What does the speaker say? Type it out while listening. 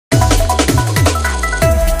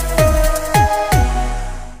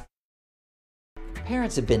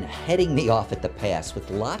Parents have been heading me off at the pass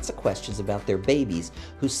with lots of questions about their babies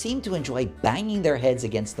who seem to enjoy banging their heads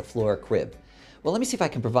against the floor or crib. Well, let me see if I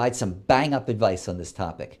can provide some bang-up advice on this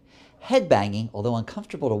topic. Head banging, although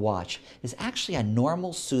uncomfortable to watch, is actually a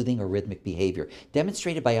normal, soothing, or rhythmic behavior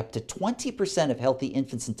demonstrated by up to 20% of healthy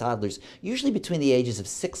infants and toddlers, usually between the ages of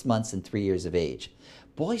 6 months and 3 years of age.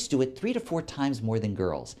 Boys do it 3 to 4 times more than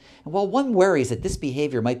girls. And while one worries that this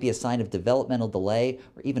behavior might be a sign of developmental delay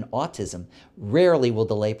or even autism, rarely will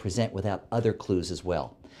delay present without other clues as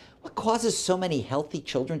well. What causes so many healthy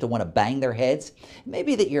children to want to bang their heads? It may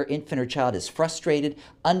be that your infant or child is frustrated,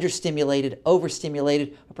 understimulated,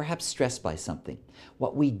 overstimulated, or perhaps stressed by something.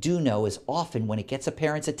 What we do know is often when it gets a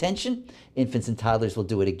parent's attention, infants and toddlers will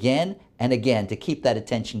do it again and again to keep that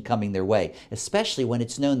attention coming their way, especially when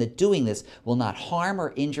it's known that doing this will not harm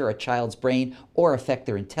or injure a child's brain or affect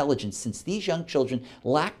their intelligence, since these young children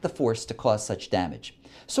lack the force to cause such damage.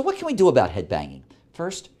 So what can we do about head banging?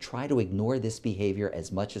 First, try to ignore this behavior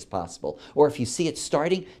as much as possible. Or if you see it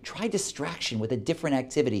starting, try distraction with a different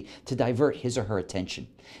activity to divert his or her attention.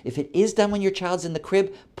 If it is done when your child's in the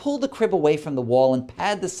crib, pull the crib away from the wall and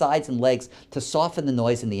pad the sides and legs to soften the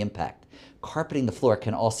noise and the impact. Carpeting the floor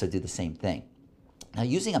can also do the same thing. Now,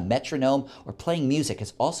 using a metronome or playing music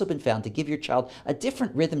has also been found to give your child a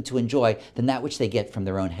different rhythm to enjoy than that which they get from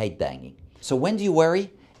their own head banging. So when do you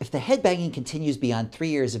worry? If the head banging continues beyond 3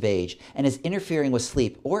 years of age and is interfering with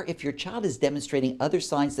sleep, or if your child is demonstrating other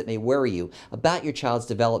signs that may worry you about your child's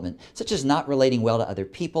development, such as not relating well to other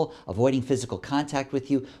people, avoiding physical contact with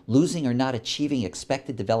you, losing or not achieving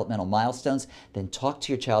expected developmental milestones, then talk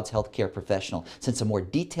to your child's healthcare professional, since a more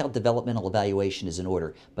detailed developmental evaluation is in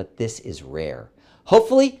order, but this is rare.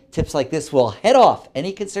 Hopefully, tips like this will head off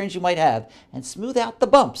any concerns you might have and smooth out the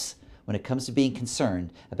bumps when it comes to being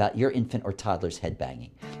concerned about your infant or toddler's head banging.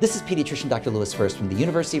 This is pediatrician Dr. Louis First from the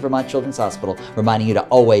University of Vermont Children's Hospital, reminding you to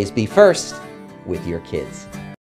always be first with your kids.